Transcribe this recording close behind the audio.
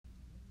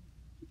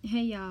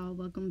Hey y'all,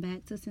 welcome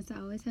back to Since I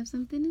Always Have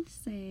Something to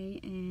Say,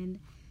 and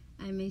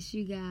I miss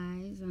you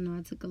guys. I know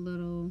I took a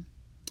little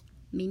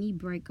mini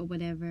break or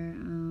whatever.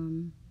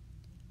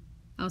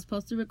 I was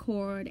supposed to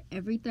record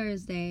every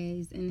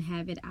Thursdays and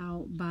have it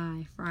out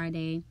by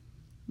Friday,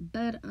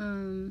 but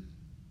I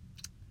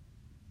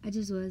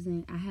just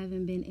wasn't. I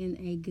haven't been in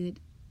a good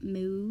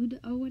mood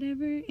or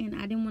whatever, and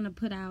I didn't want to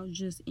put out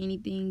just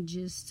anything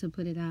just to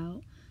put it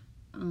out.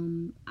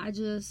 I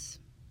just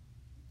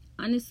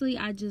honestly,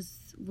 I just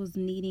was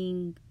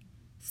needing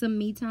some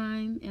me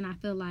time, and I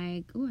feel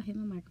like, oh, I hit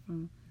my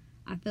microphone.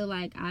 I feel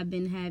like I've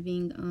been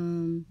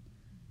having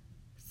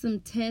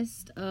some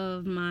test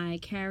of my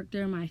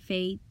character, my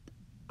faith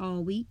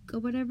all week or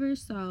whatever.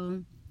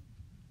 So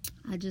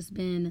I just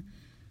been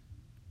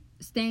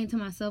staying to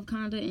myself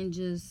kinda, and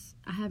just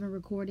I haven't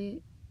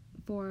recorded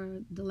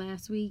for the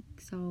last week,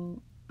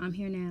 so I'm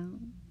here now.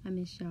 I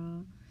miss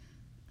y'all.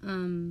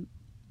 And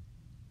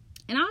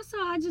also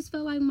I just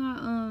felt like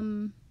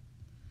my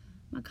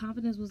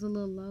confidence was a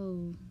little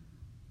low,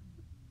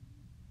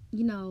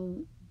 you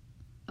know,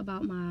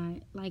 about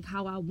my, like,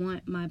 how I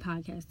want my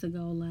podcast to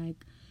go.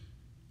 Like,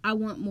 I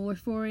want more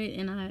for it,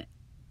 and I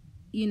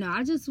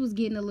just was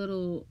getting a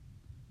little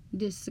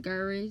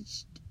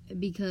discouraged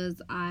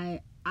because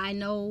I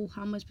know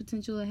how much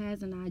potential it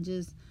has, and I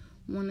just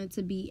wanted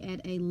to be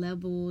at a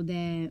level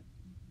that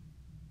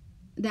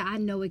I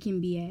know it can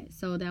be at.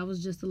 So that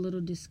was just a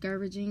little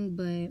discouraging,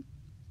 but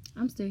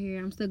I'm still here.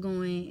 I'm still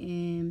going,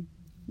 and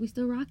we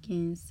still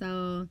rocking.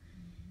 So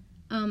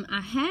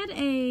I had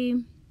a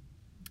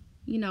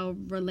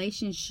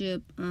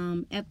relationship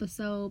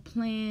episode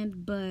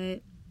planned,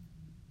 but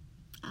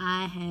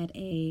I had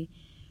a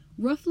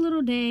rough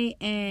little day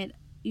at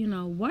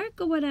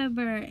work or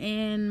whatever,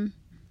 and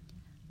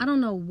I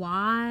don't know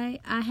why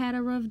I had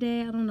a rough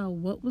day. I don't know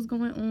what was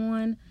going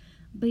on,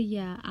 but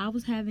yeah, I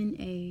was having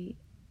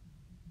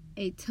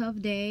a tough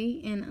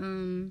day,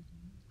 and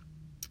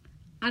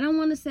I don't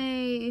want to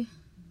say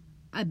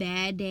a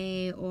bad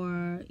day,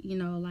 or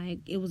like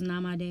it was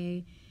not my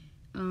day.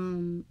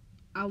 I'm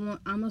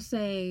gonna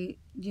say,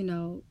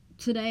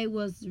 today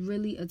was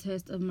really a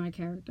test of my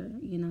character.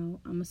 I'm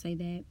gonna say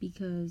that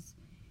because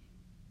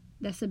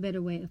that's a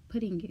better way of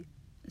putting it.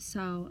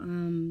 So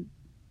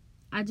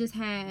I just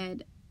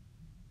had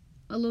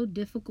a little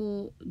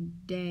difficult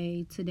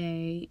day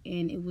today,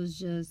 and it was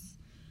just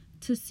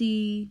to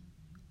see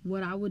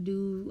what I would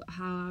do,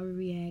 how I would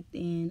react,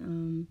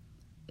 and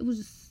it was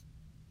just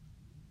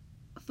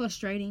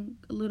frustrating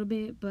a little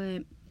bit,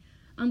 but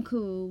I'm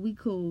cool. We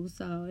cool,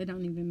 so it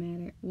don't even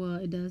matter. Well,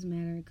 it does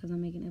matter because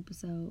I'm making an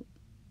episode.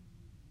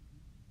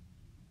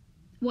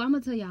 Well, I'm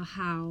gonna tell y'all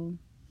how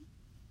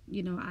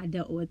I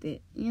dealt with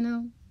it.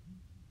 I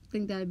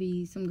think that'd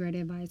be some great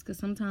advice, because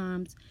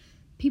sometimes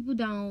people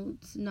don't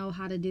know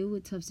how to deal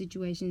with tough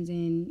situations,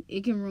 and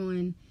it can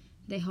ruin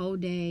their whole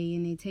day,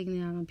 and they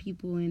taking it out on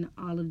people and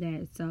all of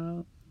that.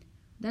 So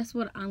that's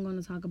what I'm going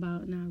to talk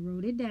about, and I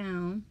wrote it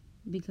down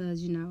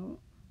because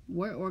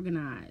we're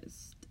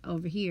organized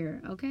over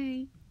here,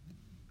 okay?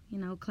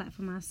 Clap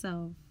for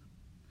myself.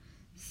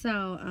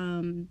 So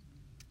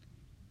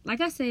like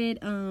I said,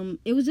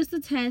 it was just a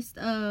test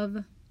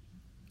of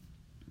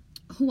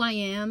who I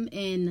am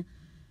and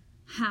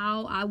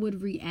how I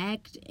would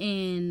react,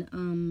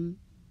 and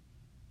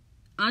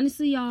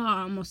honestly, y'all,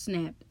 I almost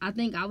snapped. I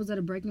think I was at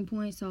a breaking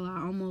point, so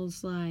I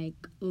almost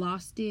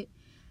lost it.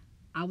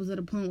 I was at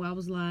a point where I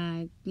was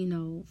like,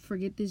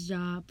 forget this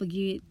job,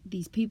 forget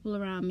these people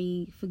around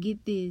me, forget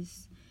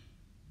this.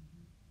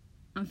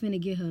 I'm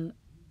finna get her.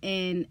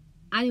 And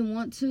I didn't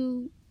want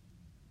to,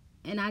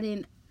 and I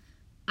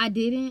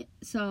didn't,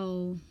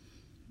 so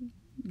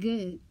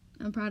good.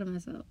 I'm proud of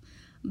myself.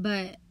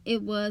 But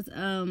it was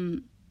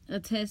a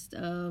test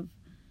of,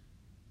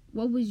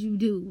 what would you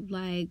do?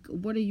 Like,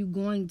 what are you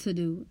going to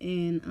do?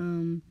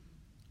 And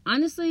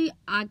honestly,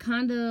 I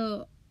kind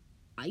of,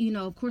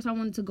 of course I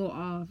wanted to go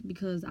off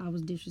because I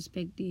was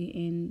disrespected,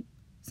 and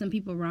some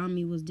people around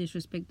me was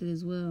disrespected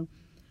as well.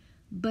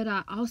 But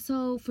I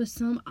also, for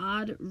some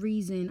odd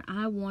reason,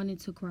 I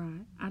wanted to cry.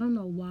 I don't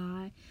know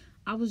why.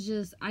 I was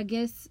just, I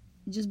guess,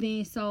 just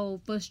being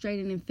so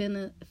frustrated and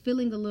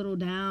feeling a little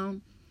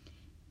down.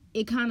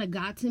 It kind of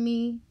got to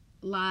me.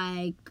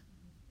 Like,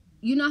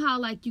 you know how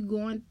you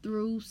going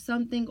through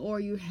something, or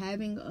you're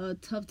having a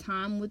tough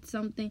time with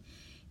something,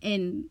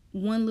 and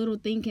one little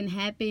thing can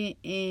happen,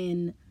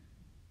 and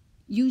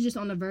you just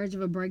on the verge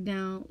of a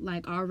breakdown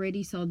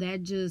already. So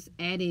that just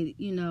added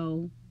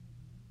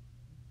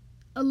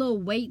a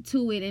little weight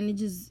to it, and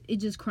it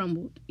just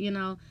crumbled,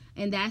 and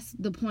that's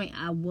the point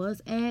I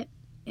was at,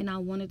 and I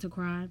wanted to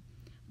cry,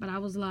 but I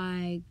was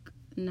like,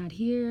 not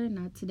here,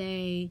 not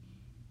today.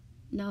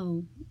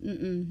 No,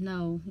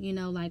 no,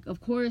 of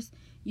course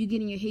you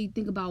get in your head, you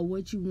think about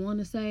what you want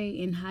to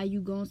say and how you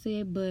gonna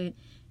say it, but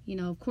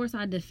of course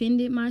I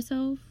defended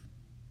myself,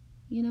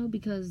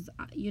 because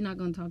you're not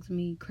gonna talk to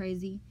me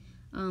crazy,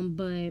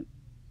 but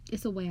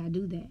it's a way I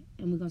do that,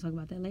 and we're gonna talk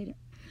about that later.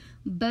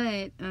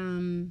 But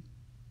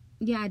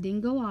yeah, I didn't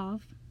go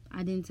off.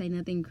 I didn't say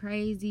nothing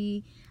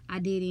crazy. I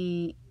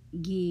didn't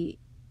get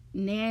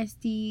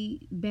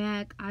nasty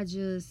back, I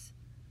just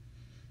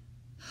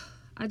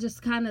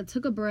kind of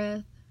took a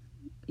breath,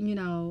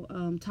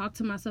 talked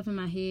to myself in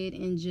my head,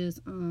 and just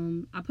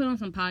I put on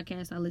some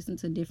podcasts. I listened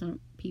to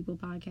different people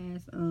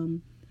podcasts.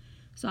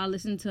 So I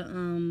listened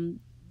to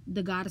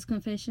The Goddess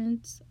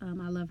Confessions.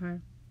 I love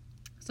her.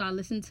 So I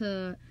listened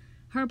to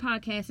her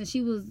podcast,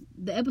 and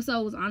the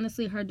episode was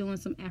honestly her doing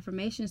some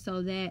affirmations,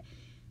 so that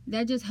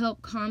just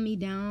helped calm me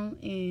down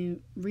and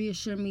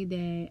reassure me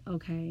that,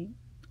 okay,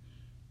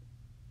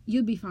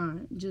 you'll be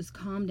fine. Just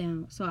calm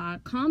down. So I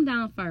calmed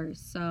down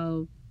first.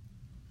 So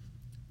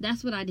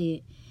that's what I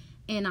did.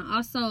 And I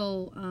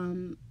also,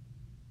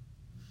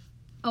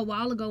 a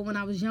while ago when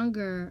I was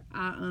younger,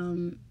 I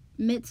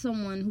met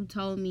someone who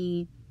told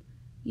me,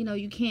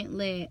 you can't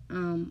let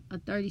a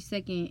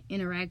 30-second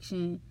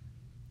interaction,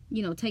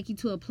 take you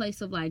to a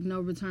place of like no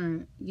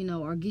return,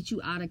 or get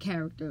you out of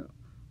character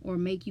or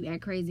make you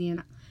act crazy.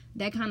 And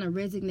that kind of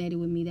resonated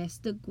with me. That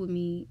stuck with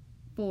me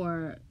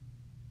for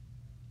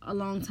a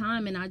long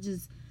time. And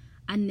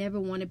I never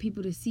wanted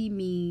people to see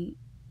me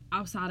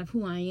outside of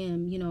who I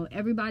am.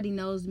 Everybody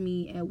knows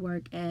me at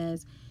work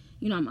as,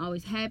 I'm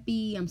always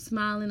happy, I'm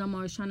smiling, I'm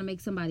always trying to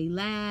make somebody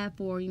laugh,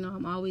 or,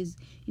 I'm always,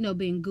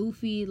 being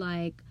goofy.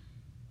 Like,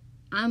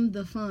 I'm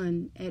the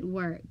fun at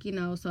work,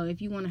 so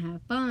if you want to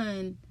have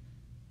fun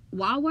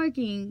while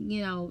working,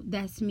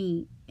 that's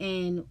me.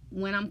 And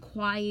when I'm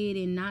quiet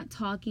and not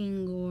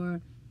talking,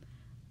 or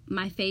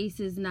my face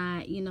is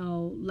not,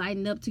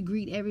 lighting up to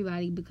greet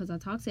everybody, because I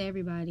talk to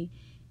everybody.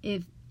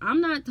 If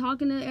I'm not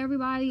talking to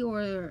everybody,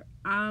 or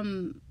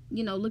I'm,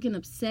 looking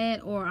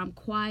upset, or I'm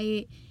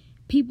quiet,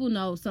 people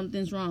know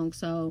something's wrong.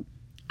 So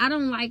I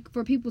don't like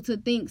for people to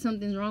think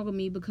something's wrong with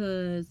me,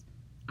 because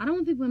I don't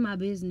want people in my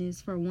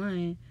business, for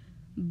one.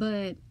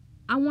 But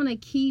I want to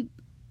keep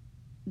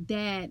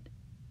that,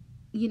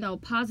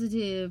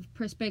 positive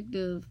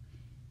perspective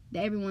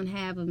that everyone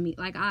have of me.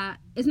 Like,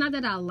 it's not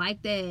that I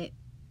like that,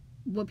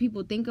 what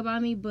people think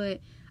about me,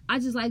 but I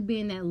just like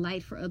being that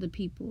light for other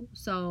people.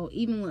 So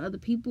even when other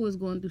people is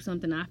going through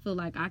something, I feel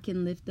like I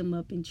can lift them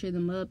up and cheer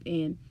them up,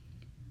 and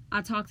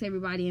I talk to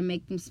everybody and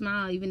make them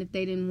smile, even if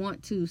they didn't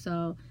want to.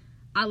 So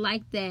I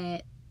like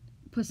that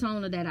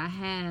persona that I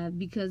have,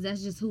 because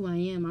that's just who I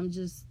am. I'm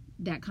just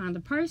that kind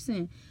of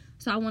person.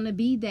 So I want to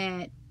be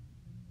that,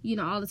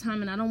 all the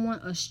time. And I don't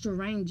want a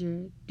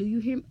stranger. Do you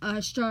hear me?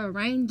 A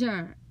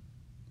stranger.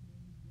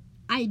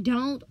 I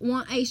don't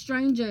want a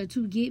stranger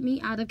to get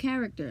me out of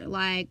character.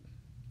 Like,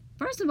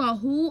 first of all,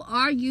 who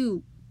are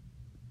you?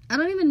 I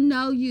don't even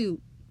know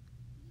you.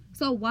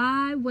 So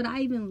why would I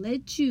even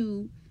let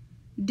you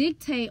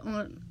dictate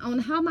on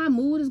how my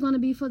mood is going to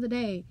be for the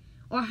day,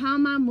 or how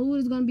my mood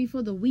is going to be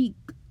for the week,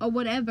 or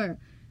whatever?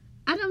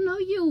 I don't know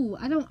you.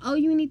 I don't owe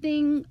you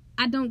anything.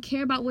 I don't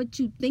care about what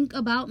you think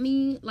about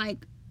me.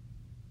 Like,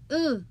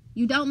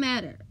 you don't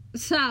matter.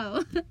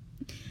 So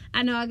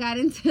I know I got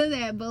into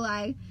that, but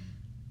like,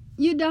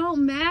 you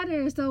don't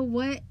matter. So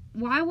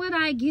why would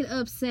I get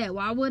upset?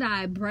 Why would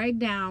I break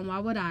down? Why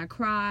would I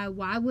cry?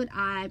 Why would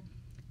I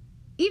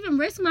even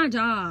risk my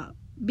job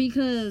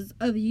because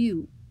of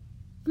you?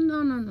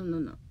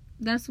 No.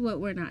 That's what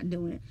we're not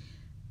doing.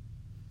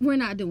 We're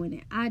not doing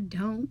it. I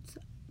don't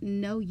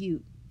know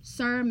you.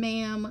 Sir,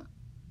 ma'am,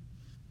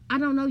 I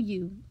don't know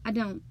you. I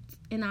don't.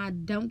 And I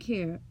don't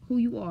care who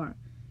you are.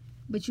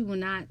 But you will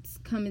not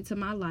come into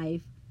my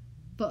life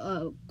for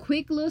a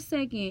quick little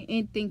second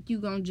and think you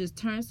gonna just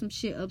turn some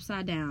shit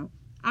upside down.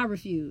 I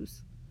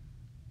refuse.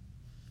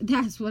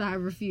 That's what I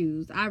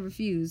refuse. I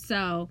refuse.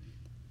 So,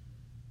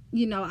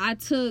 I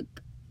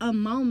took a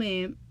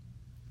moment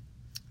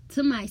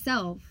to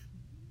myself.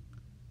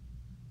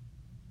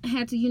 I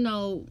had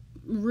to,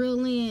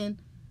 reel in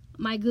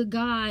my good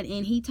God,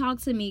 and he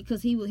talked to me,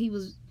 because he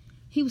was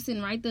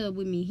sitting right there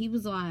with me. He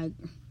was like,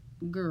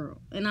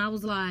 girl. And I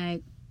was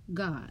like,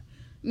 God.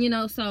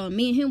 So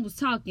me and him was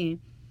talking,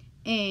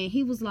 and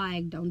he was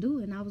like, don't do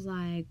it. And I was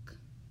like,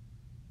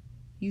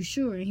 you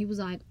sure? And he was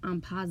like, I'm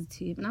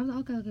positive. And I was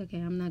like, okay,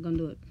 I'm not gonna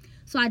do it.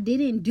 So I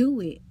didn't do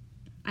it.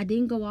 I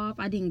didn't go off.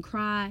 I didn't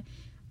cry.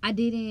 I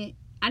didn't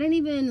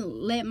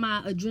even let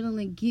my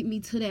adrenaline get me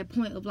to that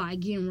point of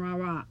like getting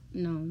rah-rah.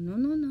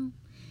 No.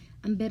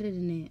 I'm better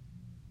than that.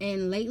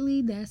 And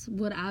lately, that's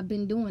what I've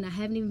been doing. I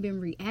haven't even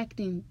been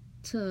reacting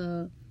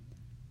to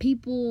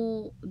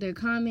people, their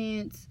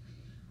comments,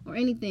 or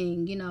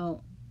anything.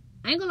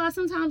 I ain't gonna lie,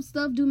 sometimes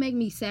stuff do make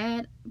me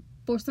sad.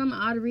 For some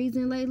odd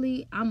reason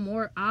lately,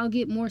 I'll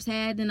get more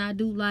sad than I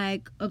do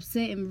like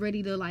upset and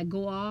ready to like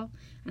go off.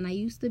 And I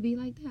used to be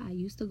like that. I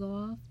used to go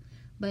off.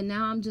 But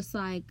now I'm just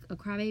like a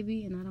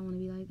crybaby, and I don't want to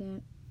be like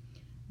that.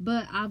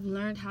 But I've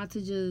learned how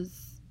to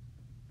just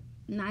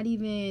not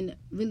even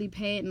really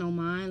pay it no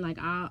mind. Like,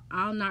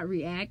 I'll not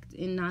react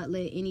and not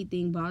let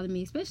anything bother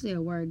me, especially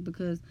at work,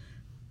 because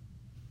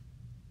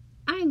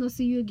I ain't gonna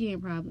see you again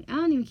probably. I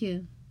don't even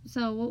care.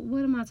 So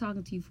what am I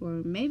talking to you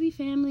for? Maybe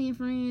family and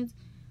friends,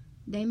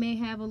 they may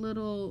have a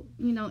little,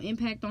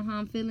 impact on how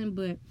I'm feeling,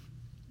 but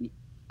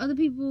other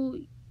people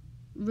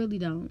really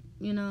don't,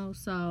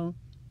 So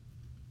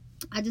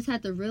I just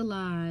had to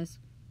realize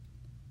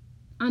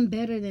I'm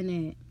better than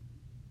that.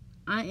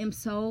 I am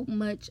so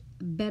much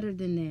better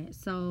than that.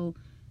 So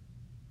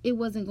it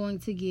wasn't going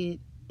to get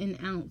an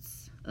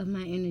ounce of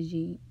my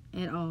energy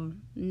at all.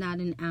 Not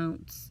an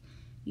ounce.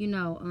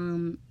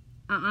 I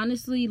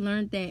honestly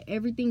learned that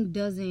everything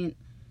doesn't,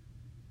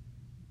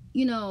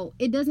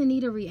 it doesn't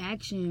need a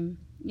reaction.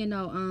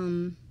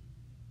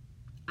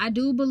 I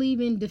do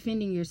believe in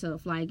defending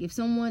yourself. Like, if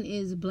someone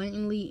is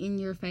blatantly in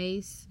your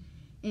face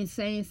and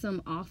saying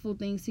some awful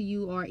things to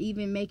you, or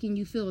even making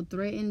you feel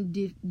threatened,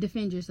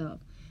 defend yourself.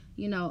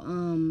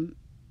 Don't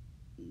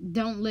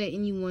let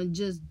anyone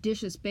just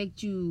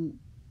disrespect you,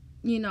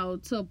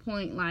 to a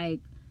point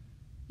like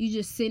you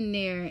just sitting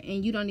there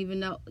and you don't even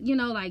know,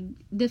 like,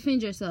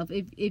 defend yourself.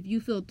 If you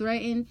feel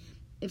threatened,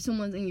 if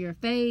someone's in your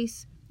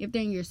face, if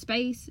they're in your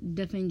space,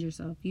 defend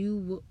yourself.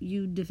 You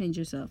defend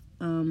yourself.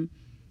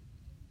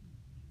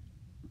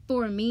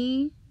 For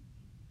me,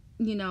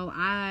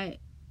 it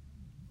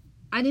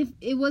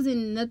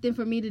wasn't nothing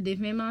for me to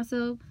defend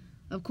myself.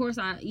 Of course,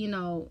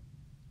 I'll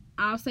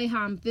say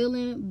how I'm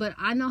feeling, but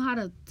I know how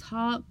to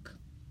talk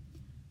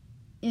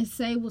and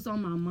say what's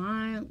on my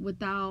mind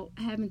without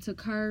having to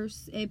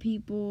curse at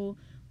people,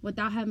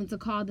 without having to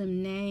call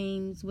them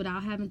names,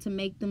 without having to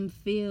make them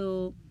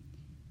feel,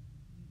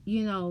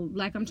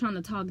 like I'm trying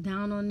to talk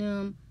down on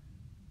them.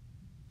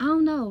 I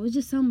don't know. It's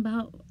just something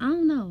about, I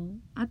don't know.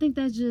 I think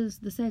that's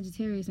just the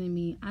Sagittarius in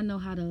me. I know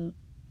how to,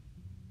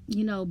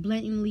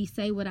 blatantly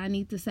say what I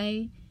need to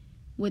say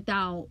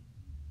without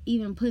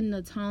even putting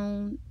a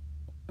tone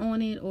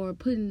on it, or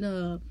putting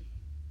a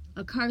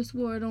curse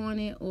word on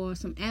it, or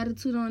some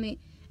attitude on it,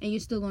 and you're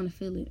still going to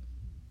feel it.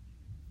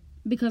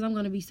 Because I'm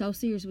going to be so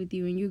serious with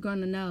you, and you're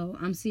going to know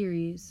I'm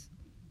serious,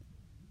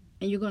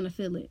 and you're going to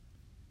feel it.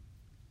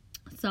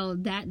 So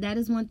that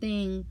is one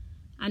thing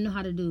I know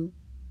how to do.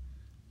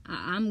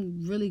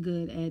 I'm really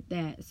good at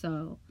that.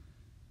 So,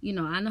 I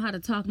know how to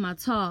talk my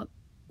talk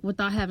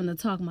without having to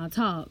talk my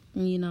talk,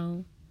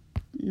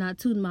 not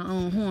tooting my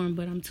own horn,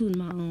 but I'm tooting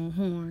my own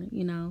horn,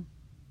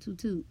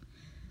 toot.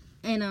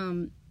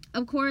 And,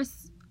 of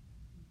course,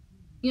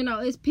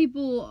 it's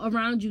people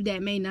around you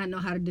that may not know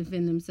how to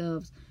defend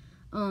themselves.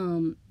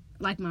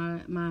 Like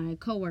my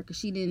coworker,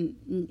 she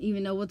didn't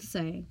even know what to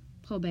say.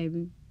 Poor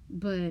baby.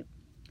 But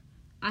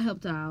I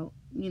helped her out.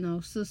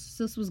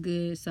 Sis was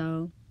good,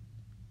 so,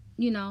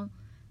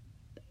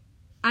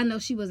 I know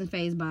she wasn't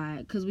fazed by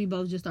it, because we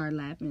both just started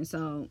laughing.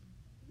 So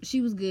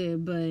she was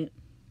good, but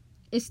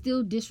it's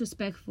still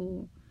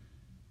disrespectful.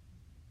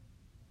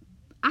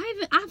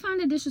 I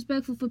find it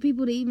disrespectful for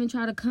people to even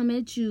try to come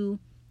at you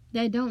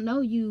that don't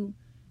know you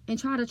and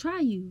try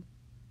you.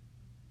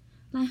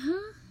 Like,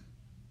 huh?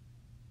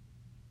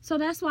 So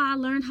that's why I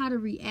learned how to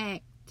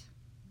react.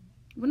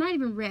 Well, not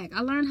even react.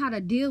 I learned how to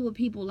deal with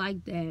people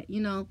like that,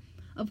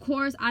 Of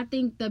course, I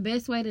think the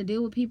best way to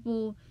deal with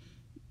people,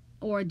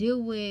 or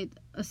deal with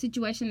a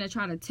situation that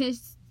try to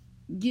test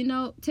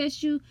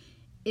you,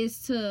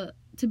 is to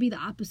be the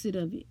opposite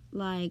of it.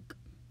 Like,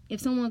 if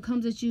someone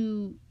comes at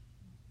you,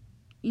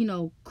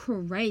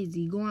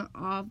 crazy, going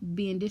off,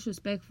 being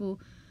disrespectful,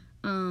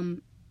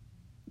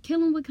 kill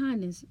them with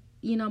kindness.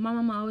 My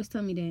mama always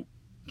tell me that.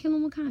 Kill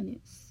them with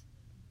kindness.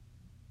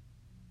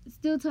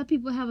 Still tell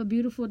people have a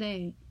beautiful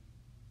day.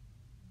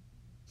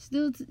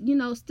 Still,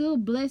 still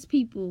bless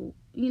people.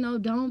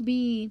 Don't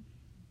be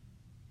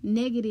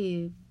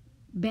negative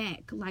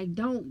back. Like,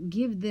 don't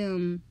give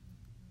them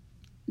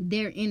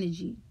their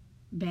energy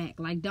back.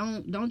 Like,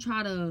 don't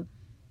try to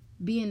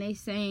be in their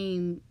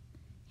same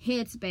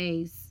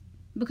headspace,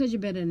 because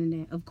you're better than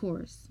that, of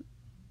course.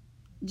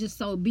 Just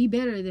so be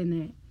better than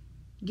that.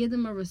 Give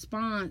them a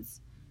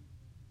response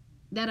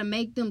that'll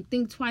make them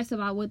think twice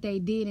about what they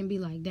did and be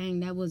like,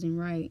 dang, that wasn't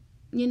right.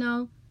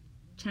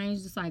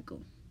 Change the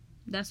cycle.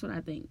 That's what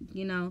I think.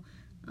 You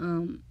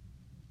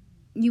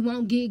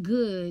won't get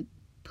good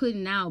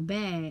putting out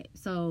bad.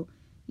 So,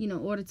 in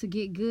order to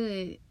get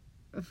good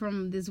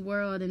from this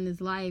world and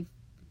this life,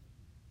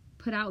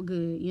 put out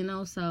good,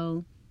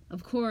 So,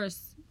 of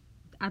course,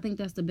 I think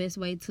that's the best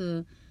way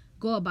to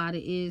go about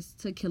it, is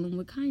to kill them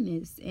with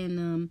kindness.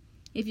 And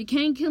if you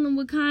can't kill them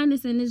with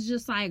kindness, and it's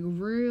just like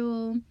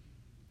real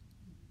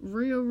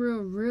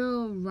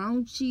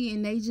raunchy,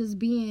 and they just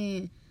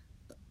being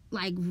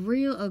like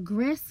real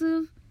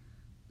aggressive,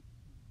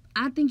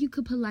 I think you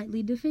could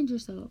politely defend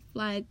yourself.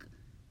 Like,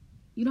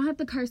 you don't have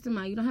to curse them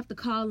out. You don't have to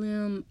call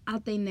them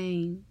out their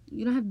name.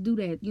 You don't have to do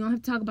that. You don't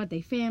have to talk about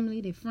their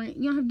family, their friend.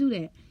 You don't have to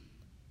do that.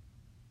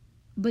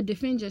 But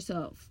defend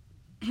yourself.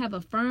 Have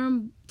a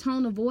firm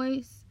tone of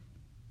voice.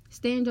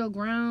 Stand your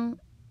ground.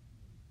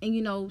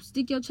 And,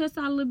 stick your chest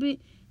out a little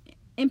bit.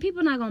 And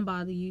people not going to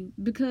bother you.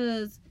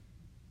 Because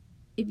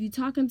if you're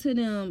talking to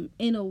them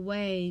in a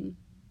way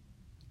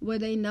where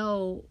they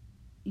know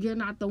you're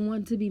not the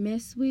one to be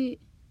messed with,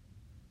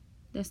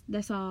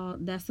 that's all.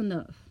 That's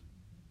enough.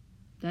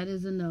 That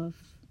is enough.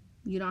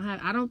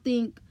 I don't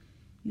think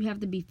you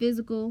have to be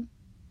physical.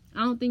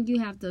 I don't think you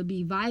have to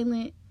be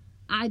violent.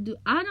 I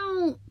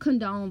don't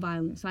condone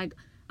violence. Like,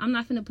 I'm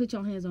not finna put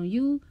your hands on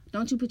you.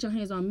 Don't you put your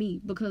hands on me.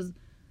 Because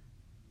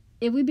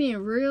if we being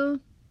real,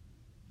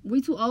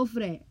 We too old for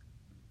that.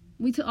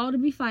 We too old to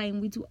be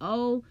fighting. We too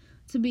old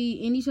to be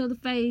in each other's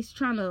face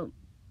trying to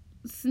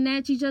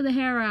snatch each other's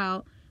hair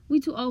out. We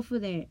too old for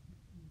that.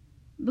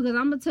 Because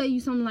I'm going to tell you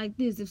something like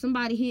this. If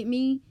somebody hit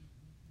me,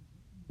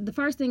 the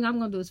first thing I'm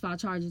going to do is file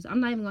charges. I'm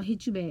not even going to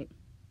hit you back.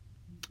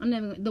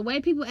 The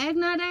way people act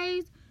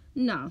nowadays,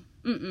 no.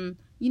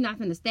 You're not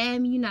finna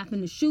stab me. You're not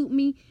finna shoot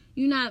me.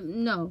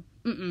 No.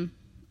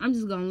 I'm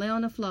just going to lay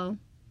on the floor.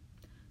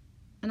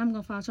 And I'm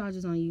going to file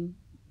charges on you.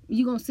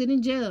 You're going to sit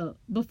in jail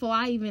before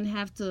I even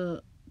have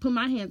to put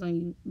my hands on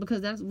you.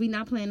 Because we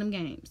not playing them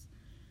games.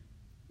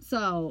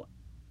 So,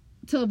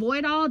 to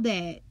avoid all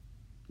that,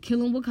 kill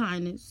them with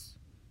kindness.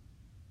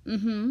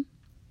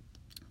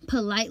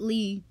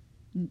 Politely,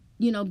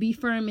 be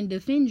firm and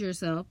defend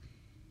yourself.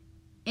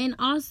 And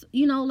also,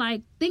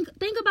 think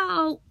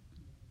about,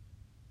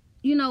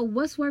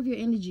 what's worth your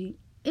energy.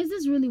 Is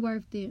this really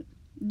worth it?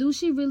 Do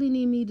she really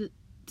need me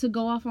to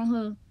go off on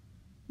her?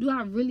 Do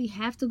I really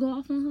have to go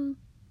off on her?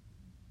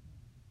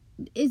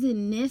 Is it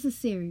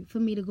necessary for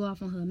me to go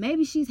off on her?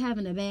 Maybe she's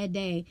having a bad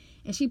day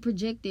and she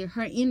projected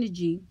her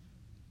energy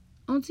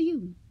onto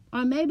you.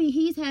 Or maybe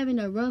he's having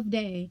a rough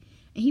day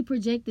and he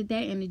projected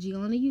that energy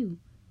onto you.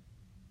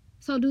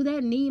 So do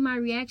that need my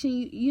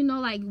reaction?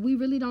 We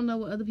really don't know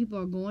what other people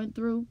are going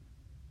through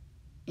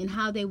and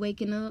how they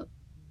waking up.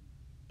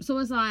 So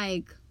it's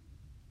like,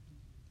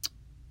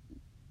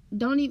 it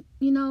don't need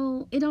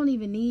no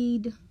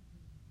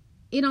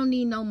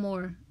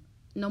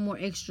more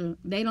extra.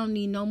 They don't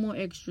need no more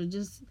extra.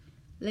 Just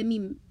we're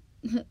going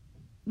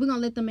to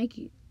let them make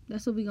it.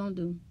 That's what we're going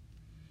to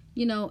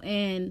do.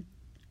 And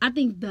I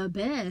think the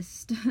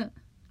best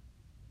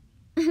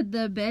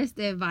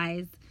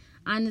advice,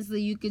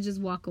 honestly, you could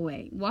just walk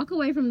away. Walk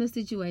away from the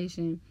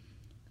situation.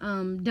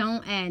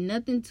 Don't add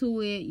nothing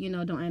to it.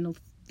 Don't add no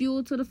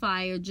fuel to the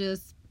fire.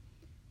 Just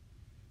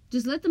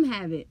let them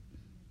have it.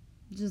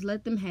 Just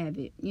let them have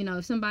it.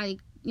 If somebody,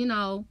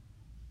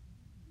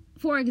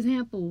 for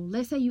example,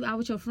 let's say you out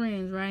with your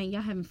friends, right?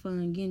 Y'all having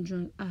fun, getting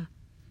drunk.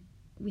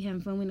 We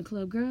having fun in the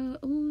club. Girl,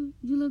 ooh,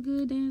 you look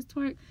good, dance,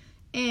 twerk.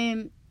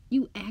 And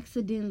you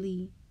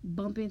accidentally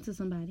bump into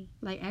somebody.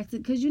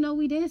 Because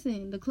we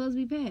dancing. The clubs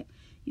be packed.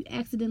 You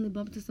accidentally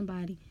bump into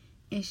somebody.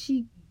 And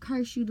she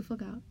curse you the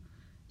fuck out.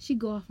 She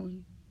go off on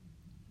you.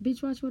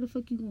 Bitch, watch where the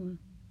fuck you going.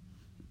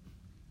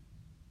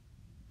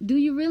 Do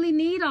you really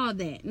need all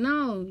that?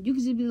 No. You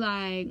can just be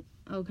like,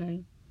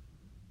 okay.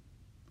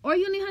 Or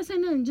you don't need her to say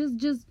nothing.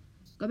 Just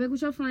go back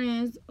with your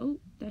friends. Oh,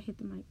 that hit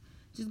the mic.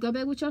 Just go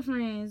back with your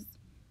friends.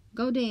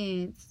 Go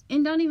dance.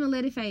 And don't even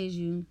let it faze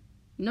you.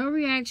 No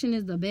reaction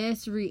is the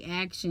best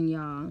reaction,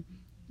 y'all.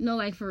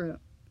 For real.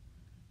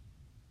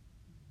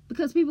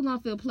 Because people gonna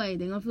feel played.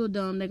 They gonna feel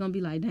dumb. They gonna be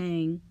like,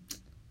 dang.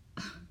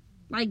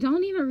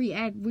 Don't even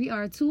react. We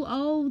are too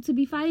old to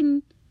be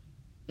fighting.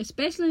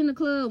 Especially in the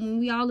club when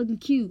we all looking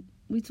cute.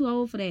 We too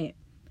old for that.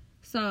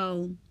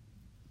 So,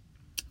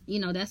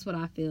 that's what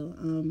I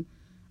feel.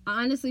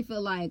 I honestly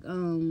feel like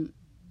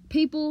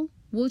people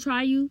will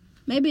try you.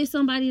 Maybe it's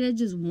somebody that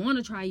just want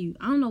to try you.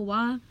 I don't know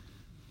why.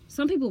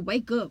 Some people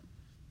wake up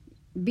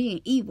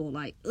being evil.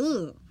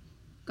 Ugh.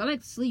 Go back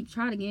to sleep.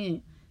 Try it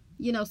again.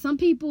 Some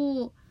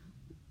people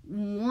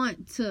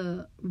want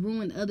to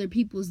ruin other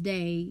people's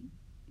day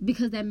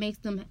because that makes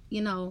them,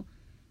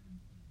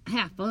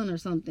 have fun or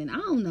something. I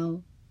don't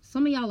know.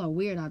 Some of y'all are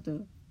weird out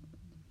there.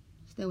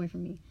 Stay away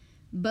from me.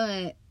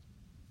 But,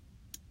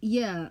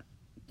 yeah.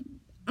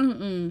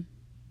 Some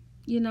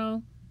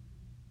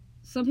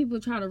people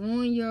try to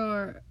ruin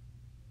your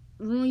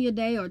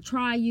day or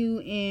try you,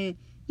 and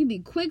you be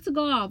quick to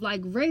go off,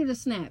 ready to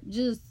snap.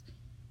 Just,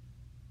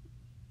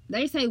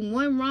 they say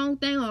one wrong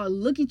thing or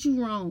look at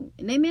you wrong,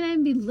 and they may not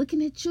even be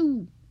looking at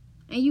you,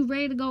 and you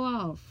ready to go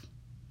off.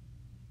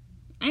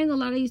 I ain't gonna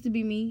lie, that used to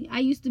be me. I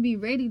used to be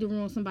ready to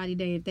ruin somebody's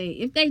day.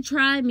 If they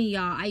tried me,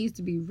 y'all, I used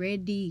to be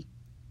ready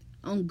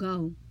on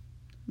go.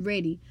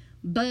 Ready.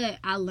 But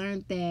I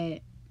learned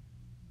that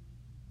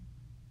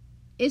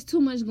it's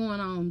too much going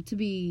on to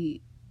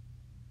be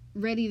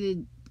ready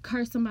to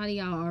curse somebody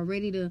out or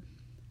ready to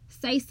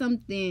say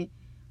something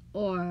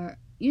or,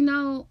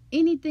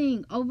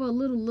 anything over a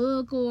little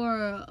look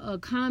or a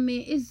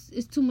comment.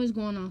 It's too much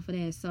going on for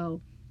that.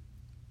 So,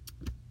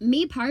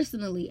 me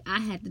personally, I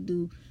had to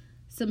do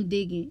some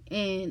digging.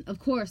 And, of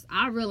course,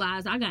 I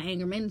realized I got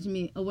anger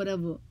management or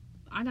whatever.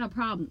 I got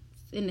problems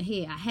in the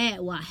head. I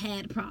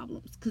had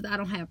problems because I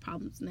don't have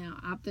problems now.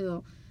 I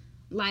feel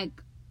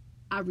like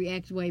I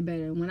react way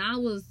better. When I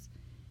was,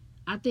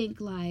 I think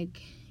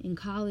in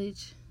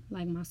college,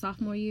 my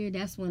sophomore year,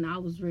 that's when I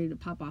was ready to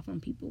pop off on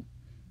people.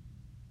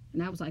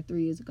 And that was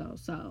 3 years ago.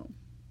 So,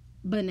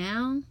 but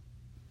now,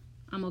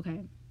 I'm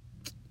okay.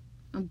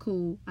 I'm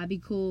cool. I be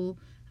cool.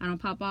 I don't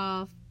pop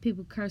off.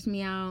 People curse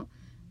me out.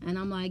 And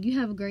I'm like, you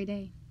have a great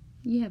day.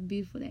 You have a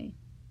beautiful day.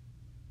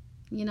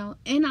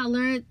 And I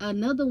learned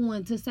another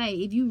one to say,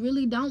 if you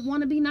really don't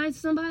want to be nice to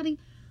somebody,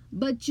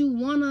 but you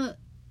want to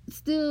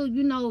still,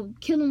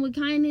 kill them with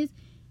kindness,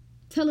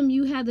 tell them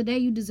you have the day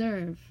you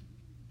deserve.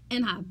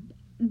 And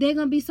they're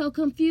gonna be so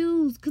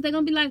confused because they're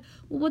gonna be like,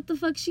 well, what the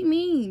fuck she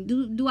mean?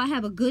 Do I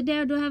have a good day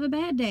or do I have a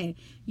bad day?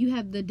 You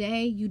have the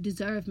day you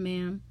deserve,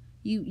 ma'am.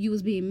 You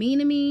was being mean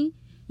to me.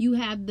 You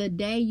have the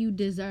day you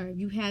deserve.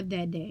 You have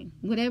that day.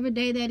 Whatever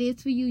day that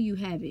is for you, you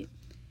have it.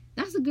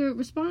 That's a good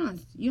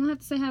response. You don't have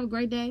to say have a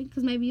great day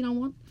because maybe you don't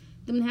want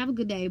them to have a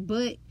good day.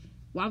 But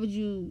why would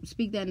you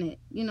speak that, to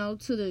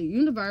the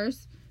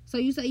universe? So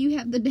you say you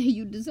have the day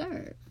you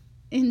deserve.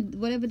 And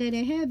whatever day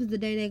they have is the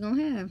day they're going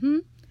to have.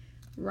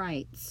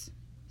 Right.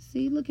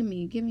 See, look at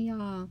me. Giving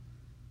y'all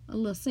a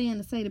little saying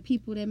to say to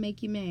people that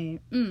make you mad.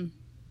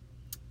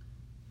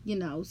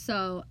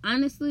 So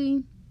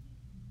honestly,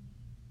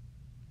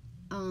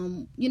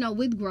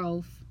 with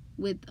growth,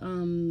 with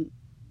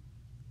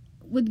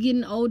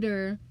getting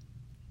older,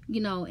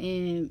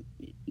 and,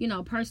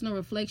 personal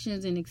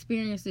reflections and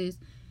experiences,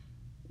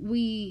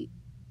 I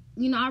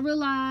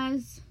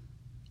realize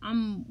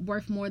I'm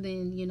worth more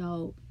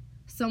than,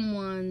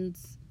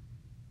 someone's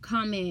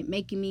comment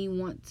making me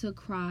want to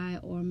cry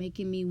or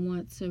making me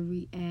want to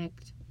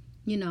react,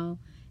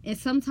 and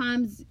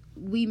sometimes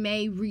we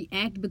may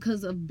react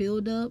because of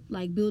build up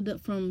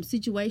from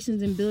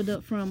situations and build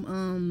up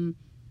from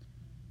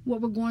what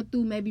we're going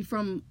through, maybe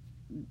from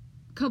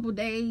a couple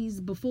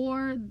days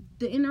before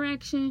the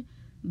interaction.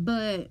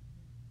 But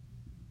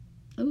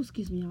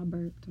excuse me, I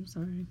burped, I'm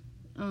sorry.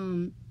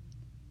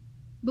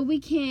 But we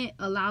can't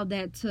allow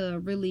that to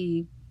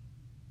really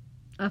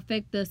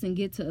affect us and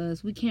get to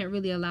us. We can't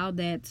really allow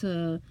that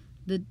to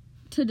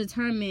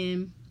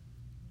determine,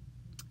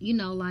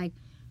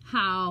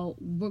 how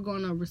we're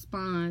going to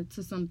respond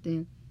to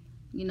something.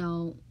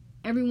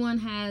 Everyone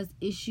has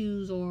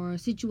issues or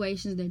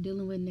situations they're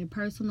dealing with in their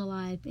personal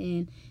life,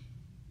 and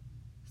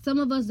some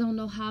of us don't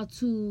know how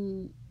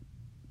to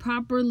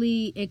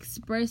properly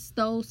express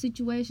those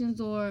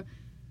situations, or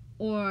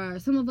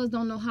some of us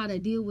don't know how to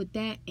deal with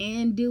that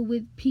and deal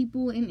with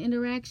people and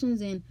interactions,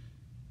 and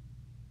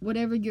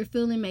whatever you're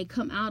feeling may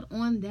come out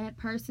on that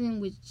person,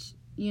 which,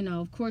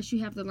 of course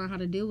you have to learn how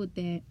to deal with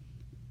that.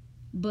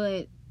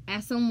 But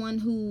as someone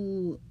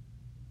who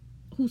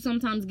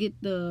sometimes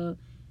get the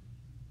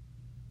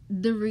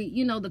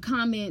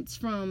comments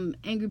from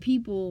angry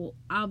people,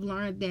 I've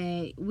learned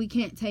that we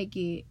can't take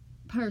it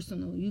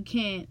personal. You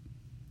can't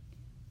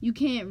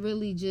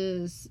really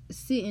just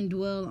sit and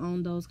dwell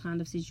on those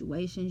kind of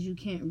situations. You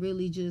can't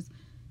really just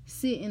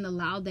sit and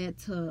allow that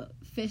to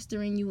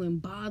fester in you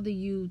and bother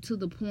you to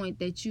the point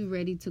that you're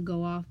ready to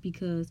go off,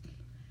 because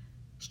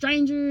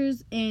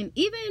strangers and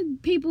even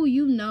people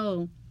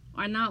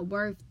are not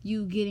worth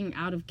you getting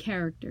out of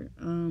character.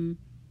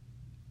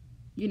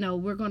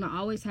 We're going to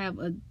always have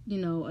a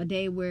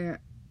day where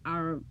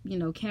our,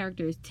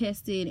 character is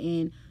tested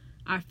and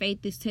our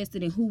faith is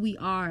tested and who we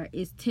are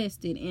is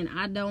tested. And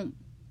I don't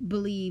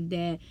believe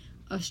that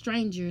a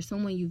stranger,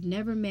 someone you've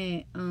never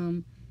met,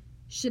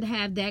 should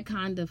have that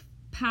kind of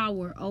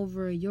power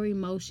over your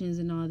emotions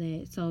and all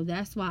that. So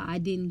that's why I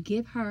didn't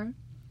give her,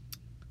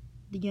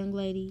 the young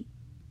lady,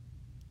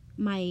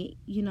 my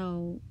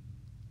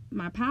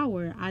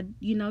power.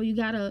 You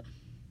gotta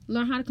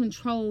learn how to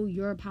control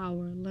your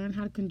power, learn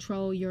how to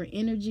control your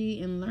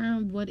energy, and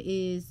learn what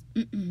is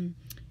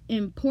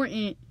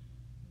important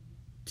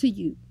to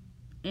you.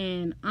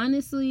 And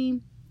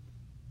honestly,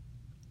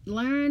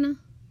 learn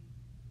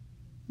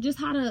just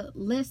how to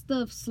let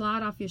stuff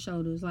slide off your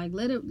shoulders. Like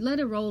let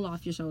it roll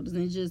off your shoulders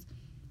and just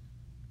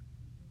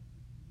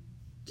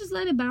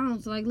let it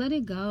bounce. Like let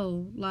it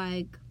go.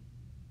 Like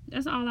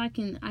that's all I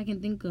can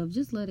think of.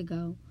 Just let it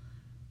go.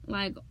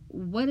 Like,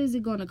 what is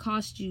it going to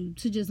cost you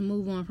to just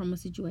move on from a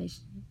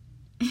situation?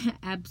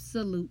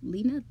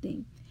 Absolutely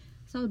nothing.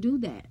 So do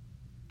that.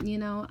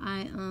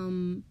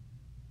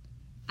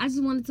 I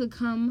just wanted to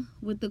come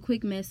with a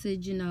quick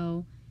message,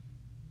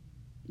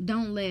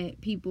 don't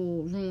let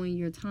people ruin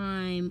your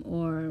time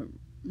or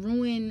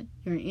ruin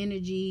your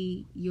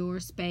energy, your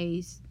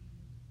space,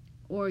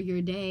 or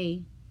your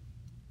day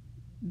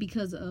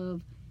because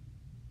of,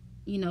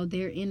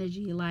 their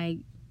energy. Like,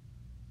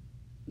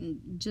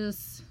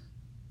 just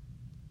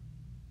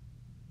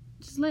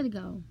let it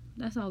go.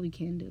 That's all we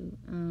can do.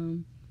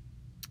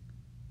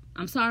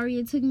 I'm sorry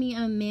it took me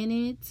a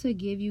minute to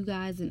give you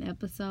guys an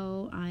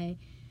episode.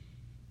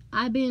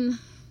 I've been,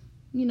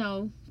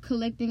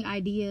 collecting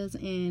ideas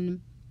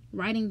and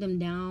writing them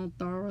down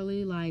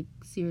thoroughly. Like,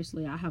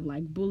 seriously, I have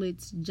like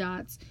bullets,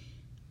 jots,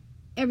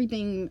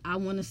 everything I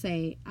want to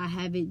say. I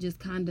have it just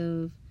kind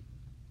of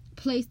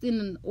placed in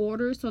an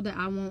order so that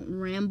I won't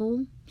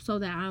ramble, so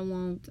that I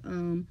won't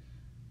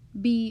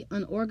be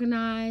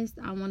unorganized.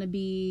 I want to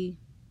be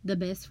the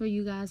best for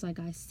you guys, like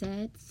I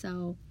said.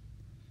 So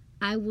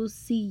I will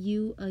see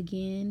you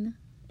again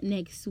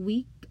next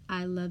week.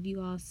 I love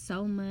you all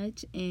so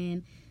much,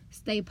 and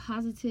stay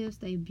positive,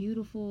 stay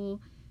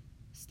beautiful,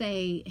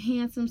 stay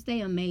handsome,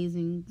 stay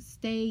amazing,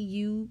 stay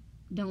you.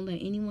 Don't let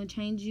anyone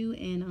change you,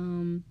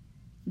 and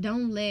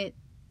don't let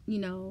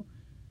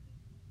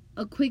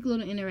a quick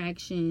little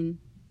interaction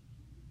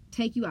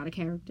take you out of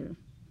character.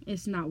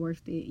 It's not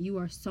worth it. You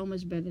are so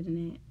much better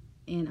than that.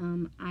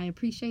 And I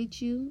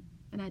appreciate you,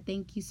 and I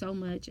thank you so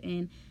much,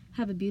 and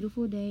Have a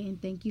beautiful day,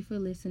 and thank you for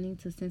listening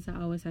to Since I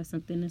Always Have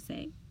Something to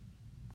Say.